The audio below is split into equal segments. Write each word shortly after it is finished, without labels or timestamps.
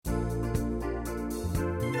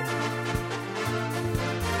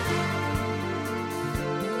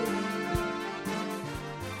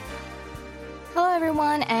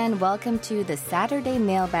everyone, and welcome to the Saturday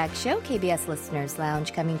Mailbag Show, KBS Listeners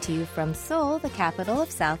Lounge, coming to you from Seoul, the capital of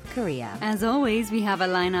South Korea. As always, we have a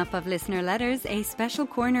lineup of listener letters, a special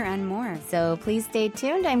corner, and more. So please stay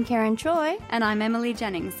tuned. I'm Karen Choi. And I'm Emily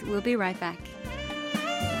Jennings. We'll be right back.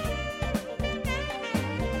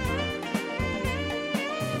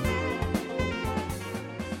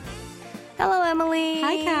 Hello, Emily.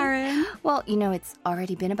 Hi, Karen. Well, it's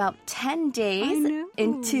already been about 10 days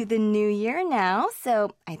into the new year now,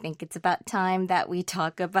 so I think it's about time that we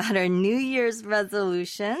talk about our New Year's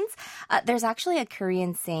resolutions. There's actually a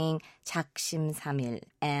Korean saying, 작심삼일,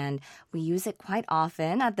 and we use it quite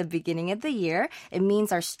often at the beginning of the year. It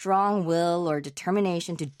means our strong will or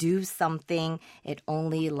determination to do something. It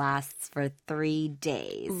only lasts for 3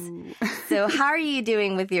 days. So how are you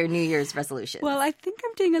doing with your New Year's resolution? Well, I think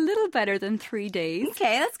I'm doing a little better than 3 days.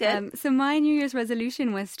 Okay, that's good. So my New Year's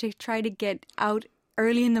resolution was to try to get out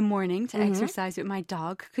early in the morning to exercise with my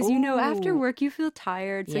dog. Because, after work, you feel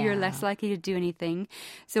tired, so you're less likely to do anything.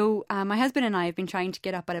 So my husband and I have been trying to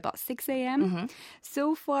get up at about 6 a.m.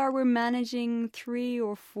 So far, we're managing 3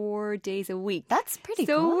 or 4 days a week. That's pretty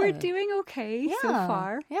good. So we're doing okay so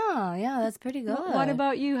far. Yeah, that's pretty good. What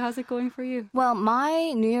about you? How's it going for you? Well,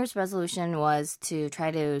 my New Year's resolution was to try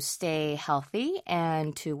to stay healthy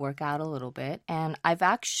and to work out a little bit. And I've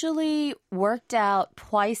actually worked out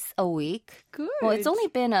twice a week. Good. Well, it's only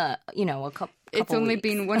been a couple It's only weeks.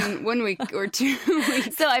 been one week or 2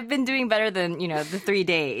 weeks. So I've been doing better than, the 3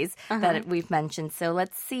 days that we've mentioned. So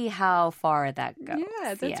let's see how far that goes.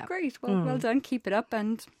 Yeah, that's great. Well done. Keep it up.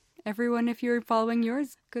 And everyone, if you're following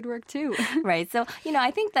yours, good work too. Right. So,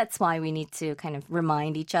 I think that's why we need to kind of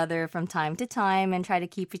remind each other from time to time and try to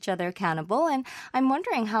keep each other accountable. And I'm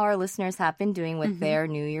wondering how our listeners have been doing with their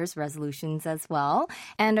New Year's resolutions as well.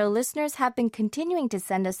 And our listeners have been continuing to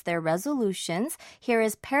send us their resolutions. Here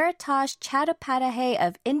is Paratosh Chattopadhyay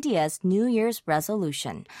of India's New Year's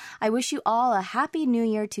resolution. I wish you all a happy New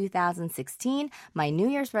Year 2016. My New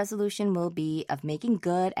Year's resolution will be of making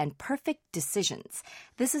good and perfect decisions.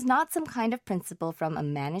 This is not some kind of principle from a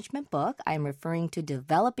management book. I'm referring to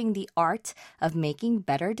developing the art of making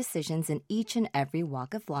better decisions in each and every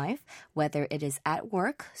walk of life, whether it is at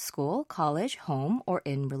work, school, college, home, or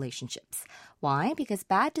in relationships. Why? Because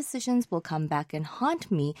bad decisions will come back and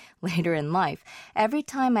haunt me later in life. Every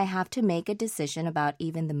time I have to make a decision about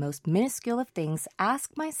even the most minuscule of things,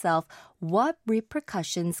 ask myself, what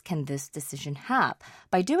repercussions can this decision have?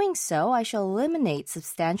 By doing so, I shall eliminate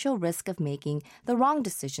substantial risk of making the wrong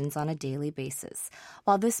decisions on a daily basis.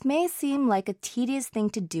 While this may seem like a tedious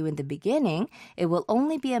thing to do in the beginning, it will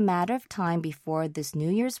only be a matter of time before this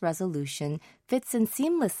New Year's resolution fits in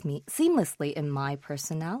seamlessly in my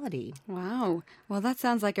personality. Wow. Well, that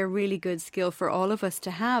sounds like a really good skill for all of us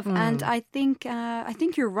to have. And I think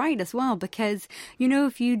you're right as well, because,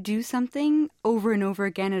 if you do something over and over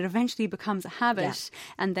again, it eventually becomes a habit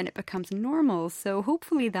and then it becomes normal. So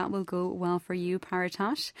hopefully that will go well for you,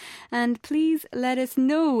 Paratosh. And please let us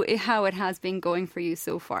know how it has been going for you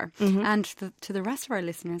so far. And to the rest of our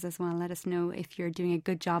listeners as well, let us know if you're doing a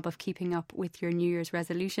good job of keeping up with your New Year's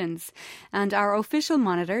resolutions. And our official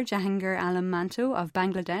monitor, Jahangir Alam Manto of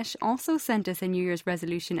Bangladesh, also sent us a New Year's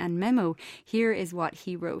resolution and memo. Here is what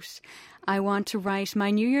he wrote. I want to write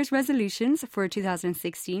my New Year's resolutions for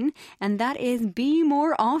 2016, and that is be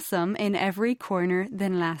more awesome in every corner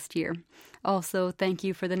than last year. Also, thank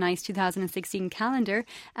you for the nice 2016 calendar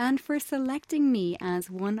and for selecting me as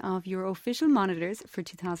one of your official monitors for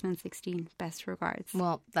 2016. Best regards.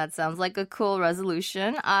 Well, that sounds like a cool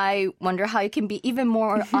resolution. I wonder how you can be even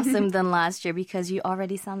more awesome than last year, because you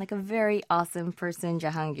already sound like a very awesome person,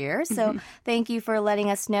 Jahangir. So thank you for letting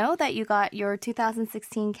us know that you got your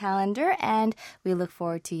 2016 calendar, and we look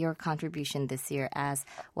forward to your contribution this year as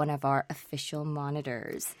one of our official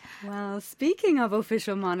monitors. Well, speaking of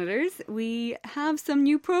official monitors, we have some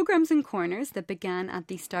new programs and corners that began at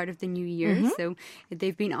the start of the new year. So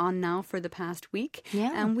they've been on now for the past week.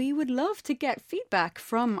 Yeah. And we would love to get feedback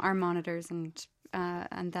from our monitors and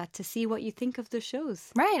that to see what you think of the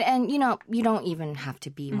shows. Right. And, you don't even have to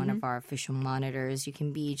be one of our official monitors. You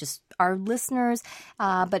can be just our listeners.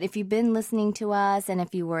 But if you've been listening to us and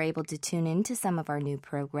if you were able to tune into some of our new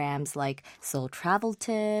programs like Seoul Travel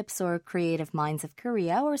Tips or Creative Minds of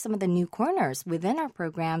Korea or some of the new corners within our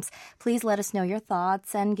programs, please let us know your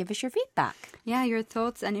thoughts and give us your feedback. Yeah, your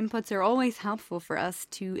thoughts and inputs are always helpful for us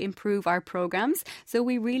to improve our programs. So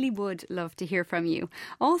we really would love to hear from you.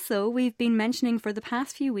 Also, we've been mentioning for the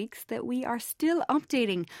past few weeks that we are still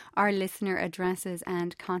updating our listener addresses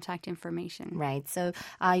and contact information. Right. So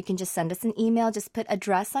you can just send us an email. Just put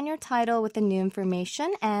address on your title with the new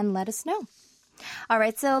information and let us know. All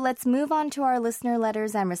right, so let's move on to our listener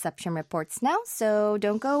letters and reception reports now. So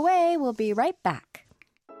don't go away. We'll be right back.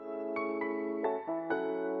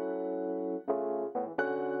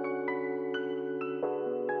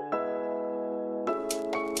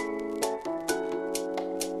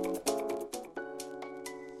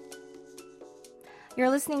 You're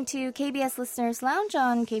listening to KBS Listeners Lounge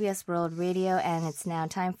on KBS World Radio, and it's now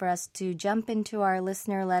time for us to jump into our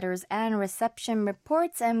listener letters and reception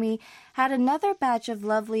reports. And we had another batch of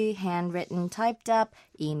lovely handwritten, typed up,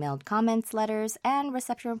 emailed comments, letters, and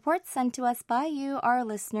reception reports sent to us by you, our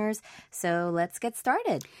listeners. So let's get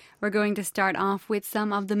started. We're going to start off with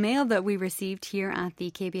some of the mail that we received here at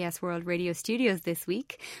the KBS World Radio studios this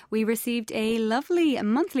week. We received a lovely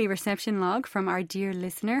monthly reception log from our dear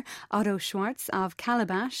listener, Otto Schwartz of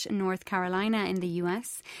Calabash, North Carolina in the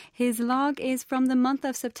U.S. His log is from the month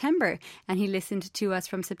of September, and he listened to us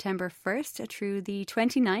from September 1st through the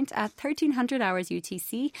 29th at 1300 hours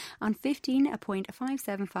UTC on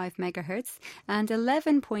 15.575 megahertz and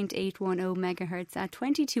 11.810 megahertz at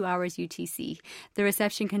 22 hours UTC. The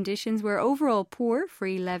reception conditions were overall poor for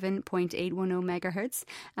 11.810 megahertz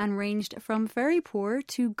and ranged from very poor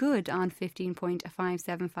to good on 15.575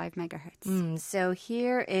 megahertz. So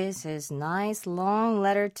here is his nice long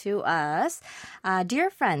letter to us. Dear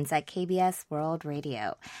friends at KBS World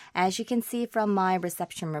Radio, as you can see from my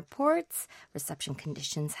reception reports, reception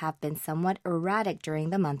conditions have been somewhat erratic during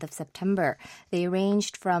the month of September. They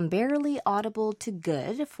ranged from barely audible to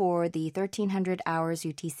good for the 1300 hours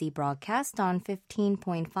UTC broadcast on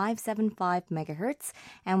 15.575 megahertz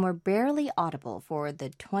and were barely audible for the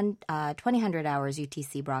 2000 hours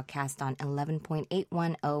UTC broadcast on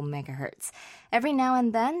 11.810 megahertz. Every now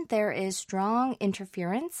and then, there is strong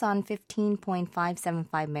interference on 15.575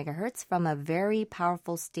 megahertz from a very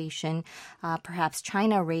powerful station, perhaps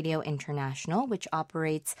China Radio International, which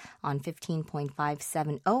operates on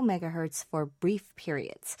 15.570 megahertz for brief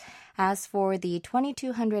periods. As for the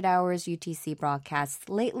 2200 hours UTC broadcasts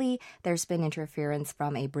lately, there's been interference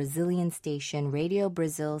from a Brazilian station, Radio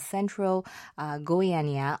Brazil Centro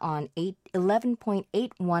Goiânia, on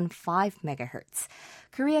 11.815 megahertz.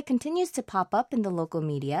 Korea continues to pop up in the local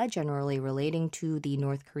media, generally relating to the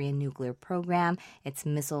North Korean nuclear program, its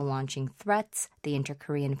missile launching threats, the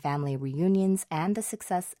inter-Korean family reunions, and the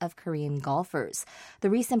success of Korean golfers. The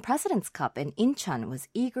recent President's Cup in Incheon was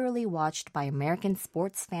eagerly watched by American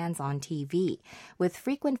sports fans on TV. With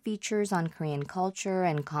frequent features on Korean culture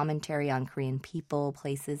and commentary on Korean people,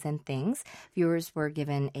 places, and things, viewers were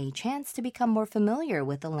given a chance to become more familiar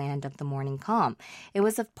with the land of the morning calm. It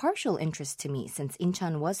was of partial interest to me since Incheon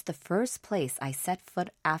was the first place I set foot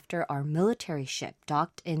after our military ship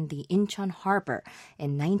docked in the Incheon harbor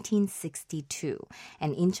in 1962.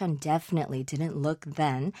 And Incheon definitely didn't look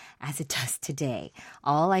then as it does today.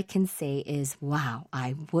 All I can say is, wow,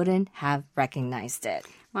 I wouldn't have recognized it.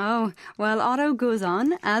 Wow. Well, Otto goes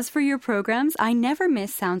on, as for your programs, I never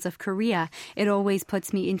miss Sounds of Korea. It always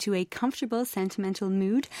puts me into a comfortable, sentimental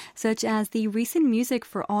mood, such as the recent Music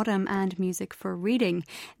for Autumn and Music for Reading.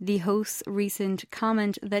 The host's recent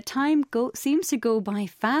comment that time seems to go by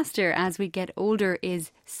faster as we get older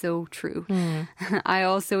is so true. I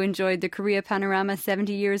also enjoyed the Korea Panorama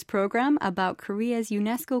 70 Years program about Korea's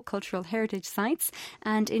UNESCO cultural heritage sites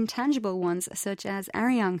and intangible ones such as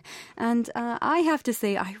Arirang. And I have to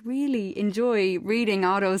say, I really enjoy reading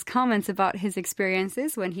Otto's comments about his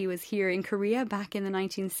experiences when he was here in Korea back in the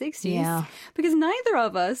 1960s. Because neither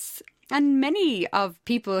of us and many of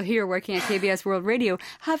people here working at KBS World Radio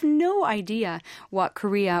have no idea what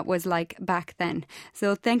Korea was like back then.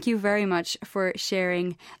 So thank you very much for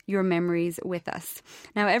sharing your memories with us.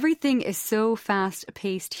 Now, everything is so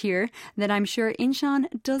fast-paced here that I'm sure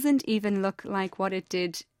Incheon doesn't even look like what it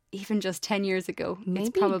did even just 10 years ago. Maybe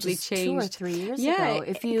it's probably just changed. 2 or 3 years ago.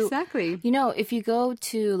 Exactly. You know, if you go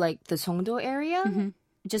to like the Songdo area,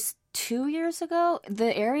 just 2 years ago,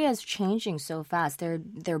 the area is changing so fast.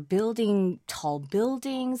 They're building tall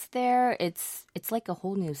buildings there. It's like a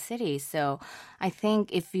whole new city. So I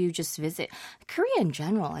think if you just visit Korea in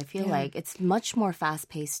general, I feel like it's much more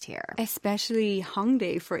fast-paced here. Especially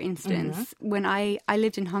Hongdae, for instance. When I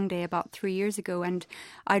lived in Hongdae about 3 years ago, and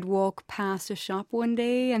I'd walk past a shop one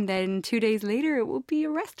day, and then 2 days later it would be a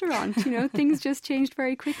restaurant. You know, things just changed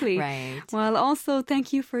very quickly. Right. Well, also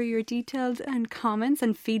thank you for your detailed and comments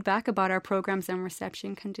and feedback feedback about our programs and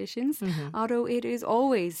reception conditions. Although it is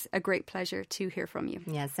always a great pleasure to hear from you.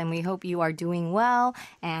 Yes, and we hope you are doing well,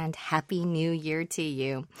 and Happy New Year to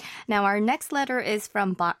you. Now, our next letter is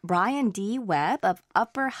from Brian D. Webb of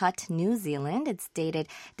Upper Hutt, New Zealand. It's dated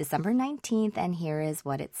December 19th, and here is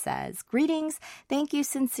what it says. Greetings. Thank you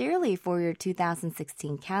sincerely for your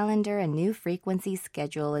 2016 calendar and new frequency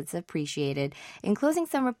schedule. It's appreciated. Enclosing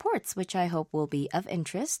some reports, which I hope will be of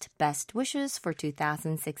interest. Best wishes for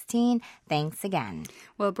 2016. Thanks again.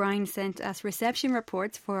 Well, Brian sent us reception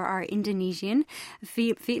reports for our Indonesian,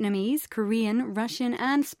 Vietnamese, Korean, Russian,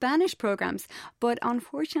 and Spanish programs. But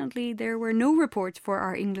unfortunately, there were no reports for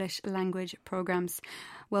our English language programs.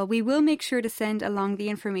 Well, we will make sure to send along the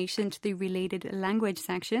information to the related language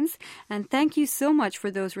sections. And thank you so much for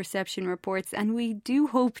those reception reports. And we do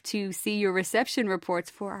hope to see your reception reports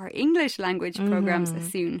for our English language programs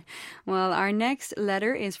soon. Well, our next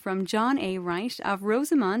letter is from John A. Wright of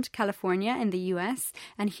Rosamond, California in the U.S.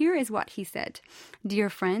 And here is what he said. Dear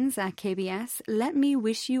friends at KBS, let me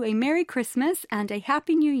wish you a Merry Christmas and a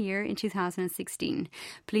Happy New Year in 2016.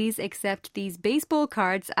 Please accept these baseball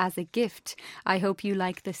cards as a gift. I hope you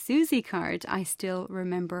like the Susie card. I still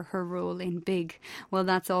remember her role in Big. Well,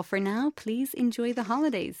 that's all for now. Please enjoy the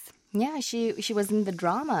holidays. Yeah, she was in the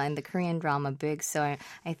drama, in the Korean drama Big. So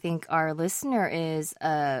I think our listener is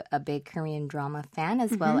a big Korean drama fan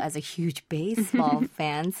as well as a huge baseball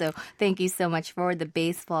fan. So thank you so much for the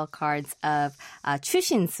baseball cards of Chu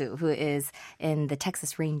Shin-soo, who is in the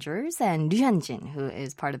Texas Rangers, and Ryu Hyun-jin, who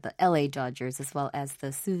is part of the LA Dodgers, as well as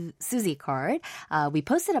the Susie card. We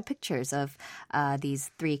posted up pictures of these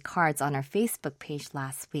three cards on our Facebook page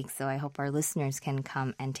last week. So I hope our listeners can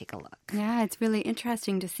come and take a look. Yeah, it's really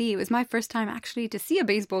interesting to see. It was my first time actually to see a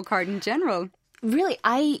baseball card in general. Really,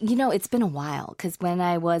 it's been a while because when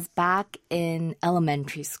I was back in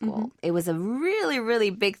elementary school, it was a really, really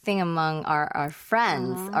big thing among our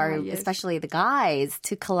friends, especially the guys,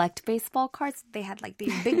 to collect baseball cards. They had like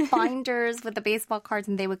these big binders with the baseball cards,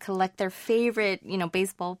 and they would collect their favorite,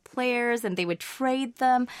 baseball players, and they would trade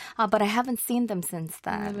them. But I haven't seen them since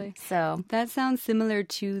then. Really? So that sounds similar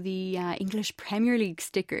to the English Premier League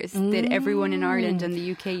stickers that everyone in Ireland and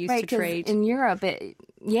the UK used to trade. In Europe,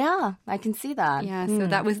 I can see that. Yeah, so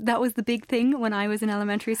that was the big thing when I was in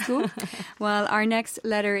elementary school. Well, our next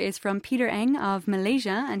letter is from Peter Eng of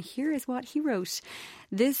Malaysia, and here is what he wrote.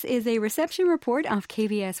 This is a reception report of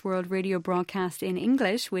KBS World Radio broadcast in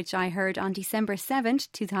English, which I heard on December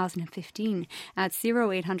 7th, 2015 at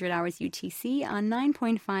 0800 hours UTC on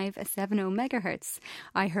 9.570 megahertz.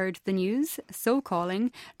 I heard the news, So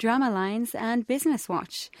Calling, Drama Lines, and Business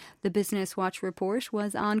Watch. The Business Watch report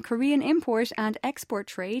was on Korean import and export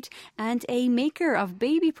trade and a maker of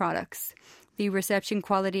baby products. The reception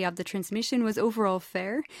quality of the transmission was overall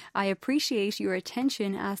fair. I appreciate your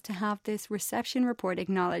attention as to have this reception report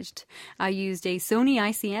acknowledged. I used a Sony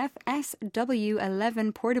ICF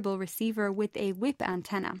SW11 portable receiver with a whip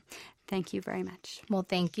antenna. Thank you very much. Well,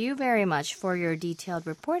 thank you very much for your detailed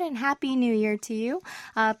report, and Happy New Year to you.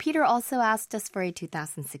 Peter also asked us for a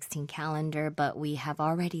 2016 calendar, but we have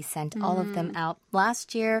already sent all of them out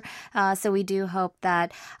last year. So we do hope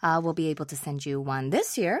that we'll be able to send you one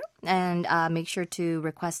this year. And make sure to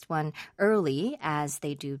request one early, as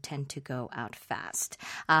they do tend to go out fast.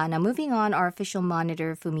 Now, moving on, our official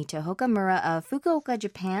monitor, Fumito Hokamura of Fukuoka,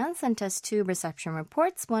 Japan, sent us two reception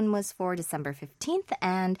reports. One was for December 15th,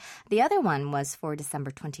 and the other one was for December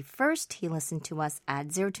 21st. He listened to us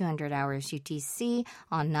at 0200 hours UTC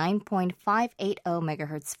on 9.580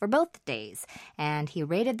 megahertz for both days. And he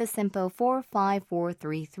rated the SINPO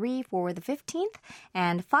 45433 for the 15th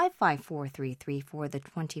and 55433 for the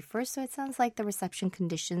 21st. So it sounds like the reception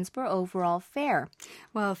conditions were overall fair.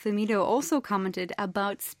 Well, Fumito also commented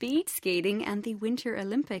about speed skating and the Winter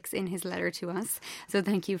Olympics in his letter to us. So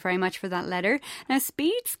thank you very much for that letter. Now,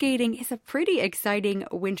 speed skating is a pretty exciting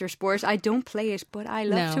winter sport. I don't play it, but I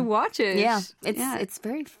love to watch it. Yeah, it's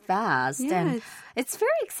very fast and it's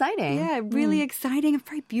very exciting. Yeah, really exciting and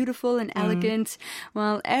very beautiful and elegant.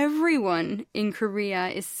 Well, everyone in Korea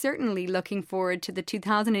is certainly looking forward to the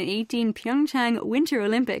 2018 Pyeongchang Winter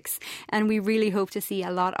Olympics. And we really hope to see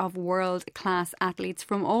a lot of world-class athletes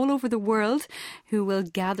from all over the world who will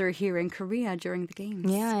gather here in Korea during the Games.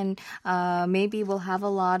 Yeah, and maybe we'll have a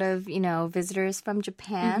lot of, visitors from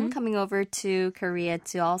Japan coming over to Korea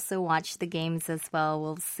to also watch the games as well.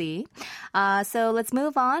 We'll see. So let's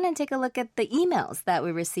move on and take a look at the emails that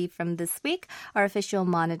we received from this week. Our official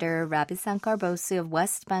monitor, Ravi Sankar Bosu of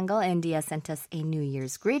West Bengal, India, sent us a New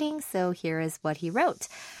Year's greeting. So here is what he wrote.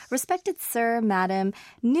 Respected sir, madam,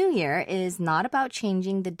 New Year is not about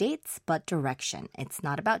changing the dates, but direction. It's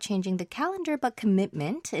not about changing the calendar, but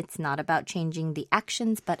commitment. It's not about changing the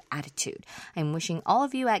actions, but attitude. I'm wishing all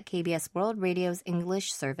of you at KBS World Radio's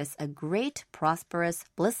English service a great, prosperous,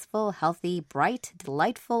 blissful, healthy, bright,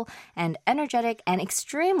 delightful, and energetic and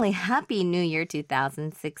extremely happy New Year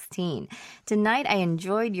 2016. Tonight, I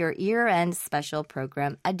enjoyed your year-end special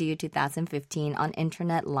program, Adieu 2015, on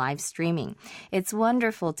internet live streaming. It's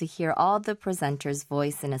wonderful to hear all the presenters'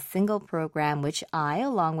 voice in a single program, which I,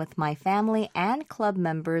 along with my family and club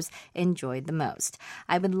members, enjoyed the most.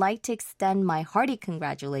 I would like to extend my hearty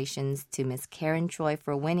congratulations to Miss Karen Choi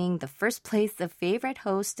for winning the first place of favorite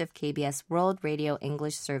host of KBS World Radio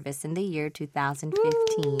English Service in the year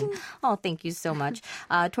 2015. Oh, thank you so much.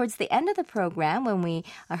 Towards the end of the program, when we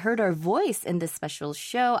heard our voice in this special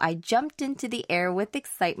show, I jumped into the air with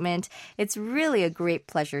excitement. It's really a great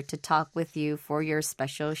pleasure to talk with you for your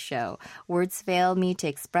special show. Words fail me to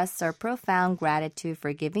express our profound gratitude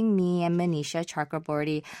for giving me and Manisha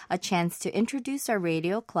Chakraborty a chance to introduce our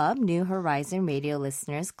radio club, New Horizon Radio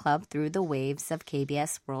Listeners Club, through the waves of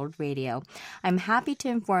KBS World Radio. I'm happy to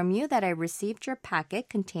inform you that I received your packet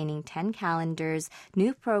containing 10 calendars,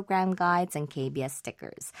 new program guides, and KBS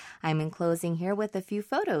stickers. I'm enclosing here with a few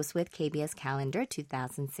photos with KBS Calendar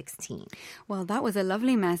 2016. Well, that was a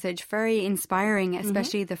lovely message, very inspiring,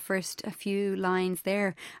 especially the first few lines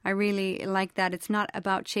there. I really like that. It's not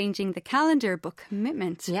about changing the calendar, but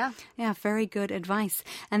commitment. Yeah, very good advice.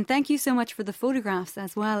 And thank you so much for the photographs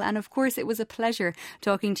as well. And of course, it was a pleasure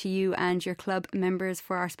talking to you and your club members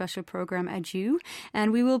for our special program, Adieu.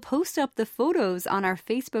 And we will post up the photos on our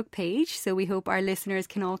Facebook page, so we hope our listeners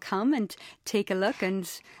can all come and take a look and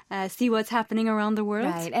see what's happening around the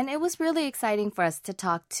world. Right. And it was really exciting for us to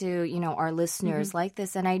talk to, our listeners like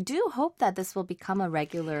this. And I do hope that this will become a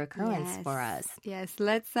regular occurrence for us. Yes,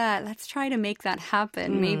 let's try to make that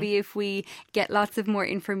happen. Maybe if we get lots of more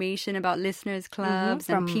information about listeners' clubs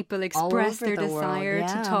and people express their desire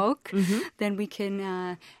to talk, then we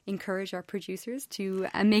can encourage our producers to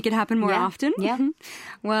make it happen more often. Yeah.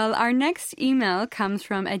 Well, our next email comes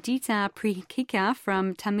from Adita Prikika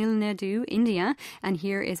from Tamil Nadu, India, and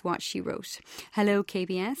here is what she wrote. Hello,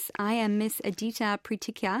 KBS. I am Miss Adita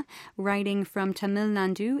Pritika, writing from Tamil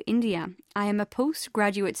Nadu, India. I am a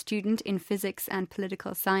postgraduate student in physics and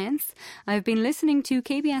political science. I've been listening to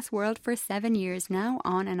KBS World for 7 years now,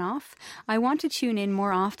 on and off. I want to tune in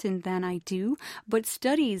more often than I do, but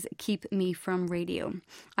studies keep me from radio.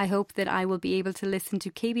 I hope that I will be able to listen to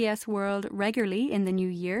KBS World regularly in the new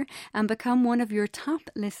year and become one of your top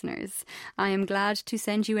listeners. I am glad to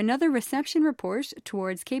send you another reception report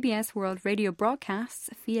towards KBS World Radio broadcasts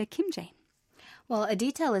via Kimje. Well,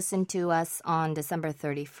 Adita listened to us on December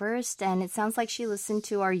 31st, and it sounds like she listened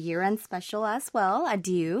to our year-end special as well,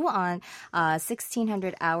 Adieu, on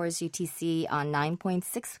 1600 hours UTC on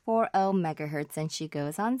 9.640 megahertz. And she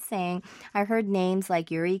goes on saying, I heard names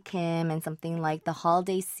like Yuri Kim and something like the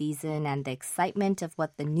holiday season and the excitement of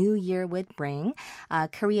what the new year would bring.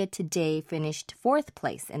 Korea Today finished 4th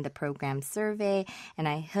place in the program survey, and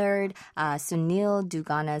I heard Sunil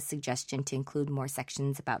Dugana's suggestion to include more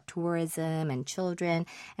sections about tourism and children.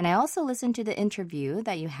 And I also listened to the interview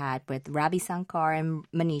that you had with Ravi Sankar and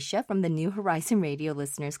Manisha from the New Horizon Radio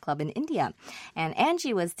Listeners Club in India. And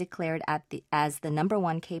Angie was declared as the number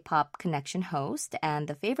 1 K-pop connection host, and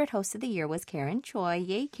the favorite host of the year was Karen Choi.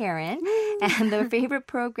 Yay, Karen. And the favorite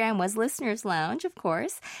program was Listeners Lounge, of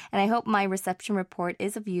course. And I hope my reception report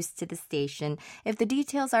is of use to the station. If the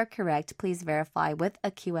details are correct, please verify with a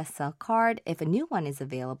QSL card if a new one is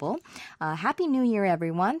available. Happy New Year,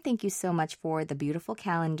 everyone. Thank you so much for the beautiful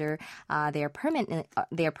calendar. They are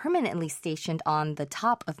permanently stationed on the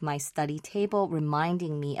top of my study table,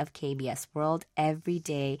 reminding me of KBS World every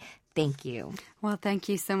day. Thank you. Well, thank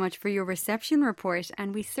you so much for your reception report,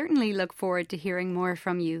 and we certainly look forward to hearing more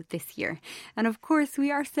from you this year. And of course, we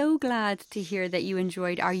are so glad to hear that you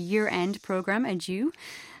enjoyed our year-end program, Adieu.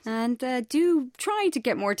 And do try to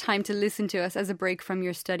get more time to listen to us as a break from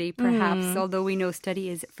your study, perhaps, although we know study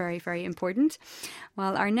is very, very important.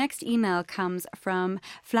 Well, our next email comes from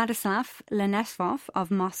Vladislav Lenesvov of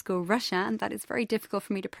Moscow, Russia, and that is very difficult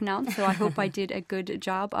for me to pronounce, so I hope I did a good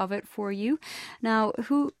job of it for you. Now,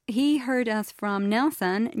 he heard us from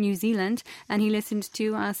Nelson, New Zealand, and he listened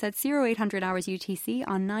to us at 0800 hours UTC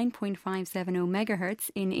on 9.570 megahertz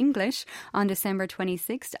in English on December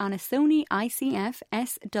 26th on a Sony ICF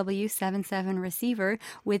FW77 receiver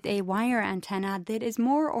with a wire antenna that is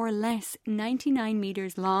more or less 99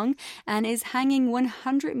 meters long and is hanging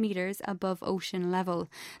 100 meters above ocean level.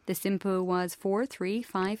 The SINPO was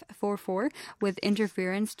 43544 with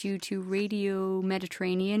interference due to Radio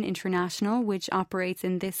Mediterranean International, which operates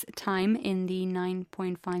in this time in the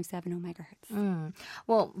 9.570 megahertz.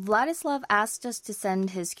 Well, Vladislav asked us to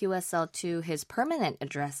send his QSL to his permanent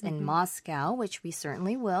address in Moscow, which we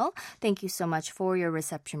certainly will. Thank you so much for your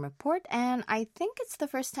reception report. And I think it's the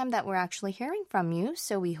first time that we're actually hearing from you,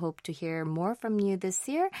 so we hope to hear more from you this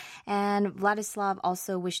year. And Vladislav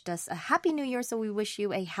also wished us a Happy New Year, so we wish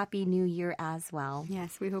you a Happy New Year as well.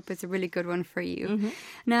 Yes, we hope it's a really good one for you.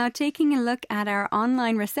 Now, taking a look at our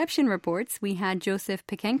online reception reports, we had Joseph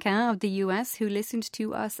Pekenka of the US who listened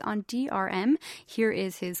to us on DRM. Here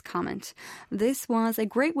is his comment. This was a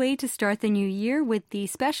great way to start the new year with the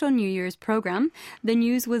special New Year's program. The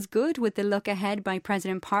news was good with the look ahead by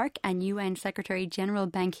President Park and UN Secretary General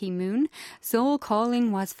Ban Ki-moon. Seoul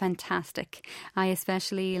Calling was fantastic. I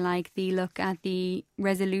especially like the look at the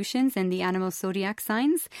resolutions and the animal zodiac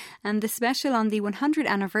signs, and the special on the 100th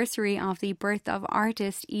anniversary of the birth of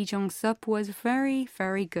artist Lee Jong-sup was very,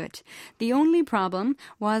 very good. The only problem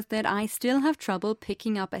was that I still have trouble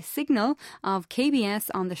picking up a signal of KBS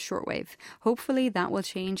on the shortwave. Hopefully that will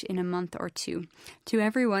change in a month or two. To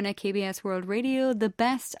everyone at KBS World Radio, the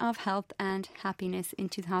best of health and happiness in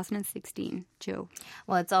 2016. Joe.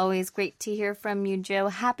 Well, it's always great to hear from you, Joe.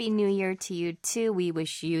 Happy New Year to you, too. We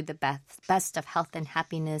wish you the best of health and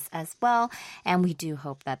happiness as well. And we do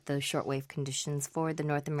hope that the shortwave conditions for the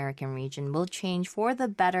North American region will change for the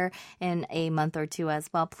better in a month or two as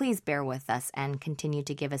well. Please bear with us and continue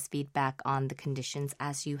to give us feedback on the conditions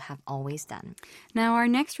as you have always done. Now, our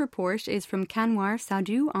next report is from Kanwar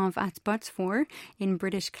Sadhu of Abbotsford in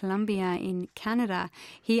British Columbia in Canada.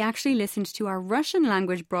 He actually listened to our Russian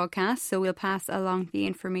language broadcast, so we'll pass along the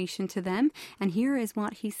information to them. And here is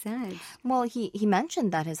what he said. Well, he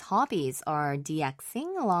mentioned that his hobbies are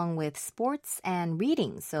DXing along with sports and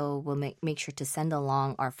reading. So we'll make sure to send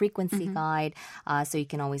along our frequency guide so you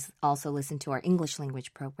can always also listen to our English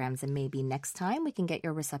language programs. And maybe next time we can get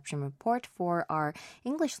your reception report for our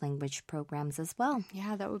English language programs as well.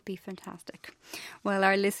 Yeah, that would be fantastic. Well,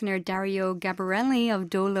 our listener Dario Gabarelli of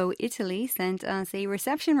Dolo, Italy sent us a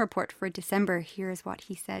reception report for December. Here is what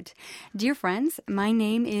he said. Dear friends, my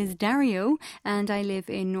name is Dario and I live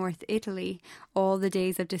in North Italy. All the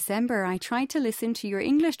days of December, I tried to listen to your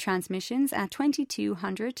English transmissions at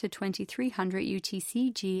 2200 to 2300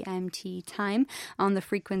 UTC GMT time on the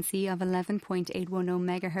frequency of 11.810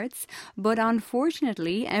 megahertz, but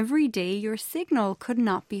unfortunately, every day your signal could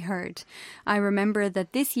not be heard. I remember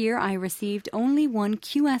that this year I received only one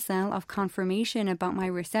QSL of confirmation about my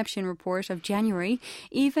reception report of January,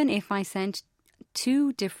 even if I sent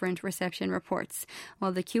two different reception reports.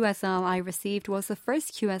 Well, the QSL I received was the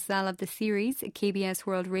first QSL of the series. KBS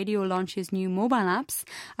World Radio launches new mobile apps.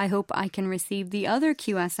 I hope I can receive the other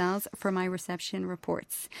QSLs for my reception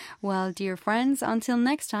reports. Well, dear friends, until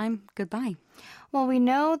next time, goodbye. Well, we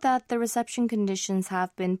know that the reception conditions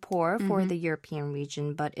have been poor for the European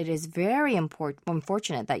region, but it is very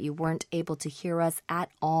unfortunate that you weren't able to hear us at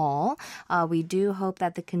all. We do hope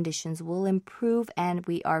that the conditions will improve, and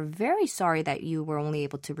we are very sorry that you were only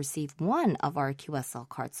able to receive one of our QSL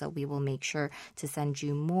cards, so we will make sure to send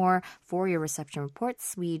you more for your reception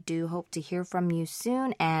reports. We do hope to hear from you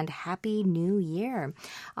soon, and Happy New Year.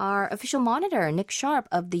 Our official monitor, Nick Sharp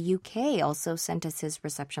of the UK, also sent us his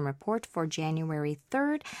reception report for January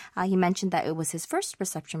 3rd. He mentioned that it was his first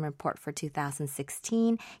reception report for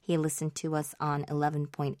 2016. He listened to us on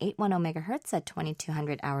 11.810 megahertz at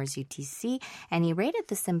 2200 hours UTC, and he rated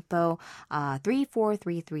the SINPO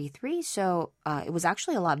 34333. So it was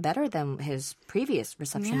actually a lot better than his previous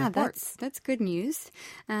reception reports. That's good news.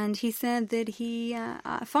 And he said that he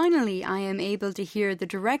finally I am able to hear the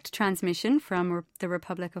direct transmission from the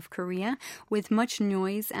Republic of Korea with much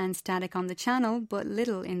noise and static on the channel, but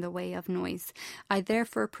little in the way of noise. I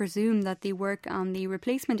therefore presume that the work on the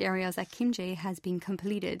replacement areas at Kimje has been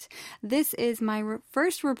completed. This is my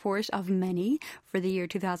first report of many for the year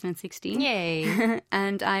 2016. Yay!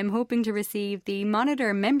 And I'm hoping to receive the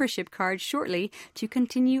Monitor membership card shortly to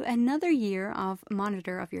continue another year of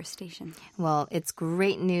Monitor of your station. Well, it's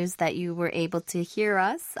great news that you were able to hear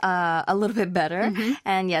us a little bit better.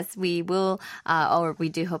 And yes, we will, or we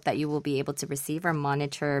do hope that you will be able to receive our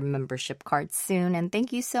Monitor membership card soon. And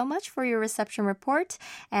thank you so much for your reception reception report,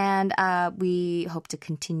 and we hope to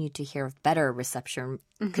continue to hear of better reception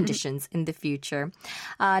conditions in the future.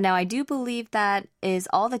 Now, I do believe that is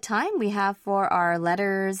all the time we have for our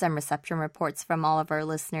letters and reception reports from all of our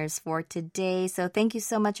listeners for today. So thank you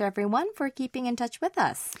so much, everyone, for keeping in touch with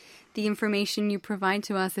us. The information you provide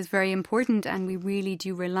to us is very important, and we really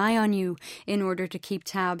do rely on you in order to keep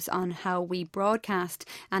tabs on how we broadcast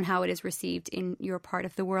and how it is received in your part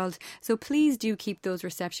of the world. So please do keep those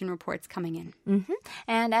reception reports coming in.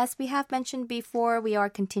 And as we have mentioned before, we are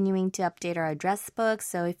continuing to update our address book.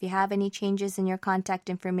 So if you have any changes in your contact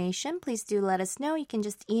information, please do let us know. You can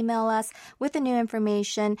just email us with the new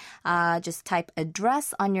information. Just type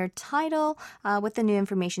address on your title with the new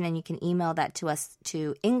information, and you can email that to us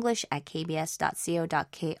to english@kbs.co.kr.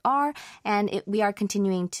 And we are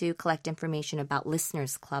continuing to collect information about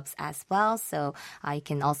listeners' clubs as well. So you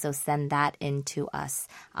can also send that in to us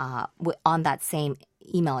on that same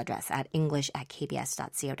email address at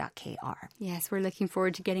english@kbs.co.kr. Yes, we're looking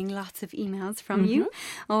forward to getting lots of emails from you.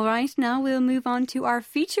 All right, now we'll move on to our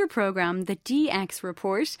feature program, the DX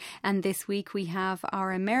Report. And this week we have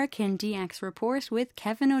our American DX Report with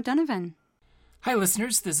Kevin O'Donovan. Hi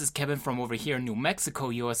listeners, this is Kevin from over here in New Mexico,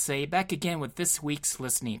 USA, back again with this week's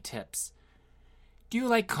listening tips. Do you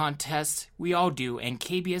like contests? We all do, and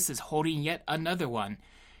KBS is holding yet another one.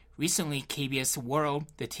 Recently, KBS World,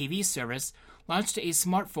 the TV service, launched a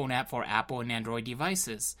smartphone app for Apple and Android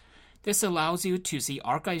devices. This allows you to see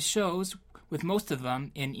archived shows, with most of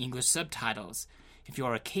them in English subtitles. If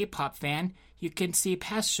you're a K-pop fan, you can see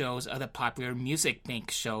past shows of the popular Music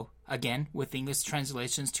Bank show, again with English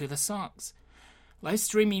translations to the songs. Live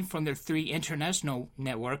streaming from their 3 international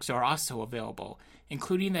networks are also available,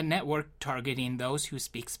 including the network targeting those who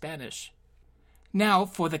speak Spanish. Now,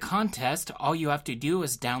 for the contest, all you have to do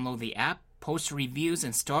is download the app, post reviews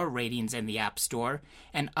and star ratings in the App Store,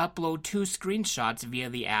 and upload 2 screenshots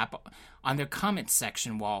via the app on their comments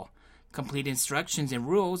section wall. Complete instructions and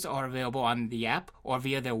rules are available on the app or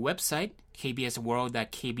via their website,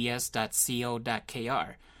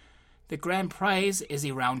 kbsworld.kbs.co.kr. The grand prize is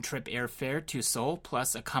a round-trip airfare to Seoul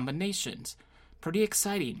plus accommodations. Pretty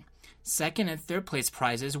exciting. Second and third place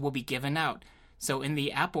prizes will be given out. So in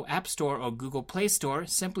the Apple App Store or Google Play Store,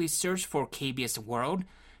 simply search for KBS World.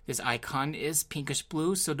 This icon is pinkish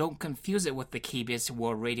blue, so don't confuse it with the KBS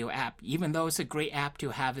World Radio app, even though it's a great app to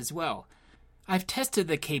have as well. I've tested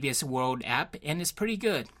the KBS World app, and it's pretty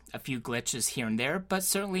good. A few glitches here and there, but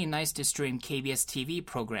certainly nice to stream KBS TV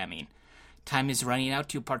programming. Time is running out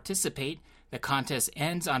to participate. The contest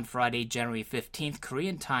ends on Friday, January 15th,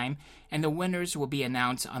 Korean time, and the winners will be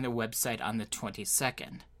announced on their website on the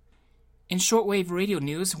 22nd. In shortwave radio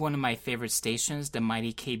news, one of my favorite stations, the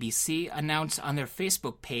mighty KBC, announced on their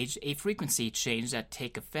Facebook page a frequency change that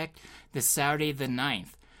take effect this Saturday the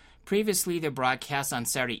 9th. Previously, their broadcasts on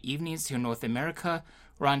Saturday evenings to North America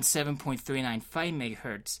were on 7.395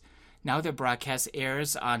 MHz. Now their broadcast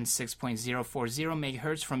airs on 6.040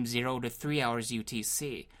 MHz from 0 to 3 hours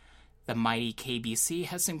UTC. The mighty KBC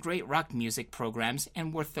has some great rock music programs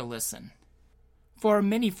and worth the listen. For our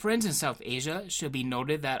many friends in South Asia, it should be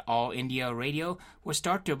noted that All India Radio will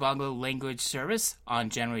start their Bangla language service on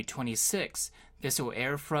January 26. This will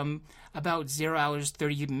air from about 0 hours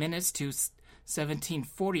 30 minutes to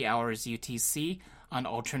 1740 hours UTC on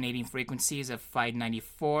alternating frequencies of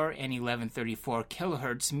 594 and 1134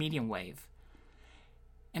 kilohertz medium wave.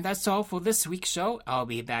 And that's all for this week's show. I'll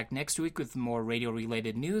be back next week with more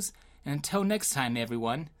radio-related news. And until next time,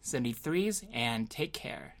 everyone, 73s and take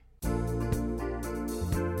care.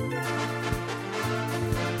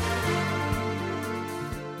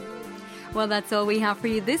 Well, that's all we have for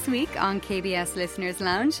you this week on KBS Listeners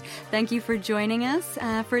Lounge. Thank you for joining us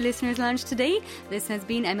for Listeners Lounge today. This has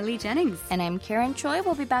been Emily Jennings. And I'm Karen Choi.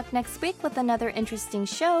 We'll be back next week with another interesting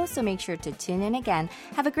show, so make sure to tune in again.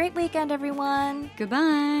 Have a great weekend, everyone.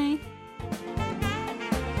 Goodbye.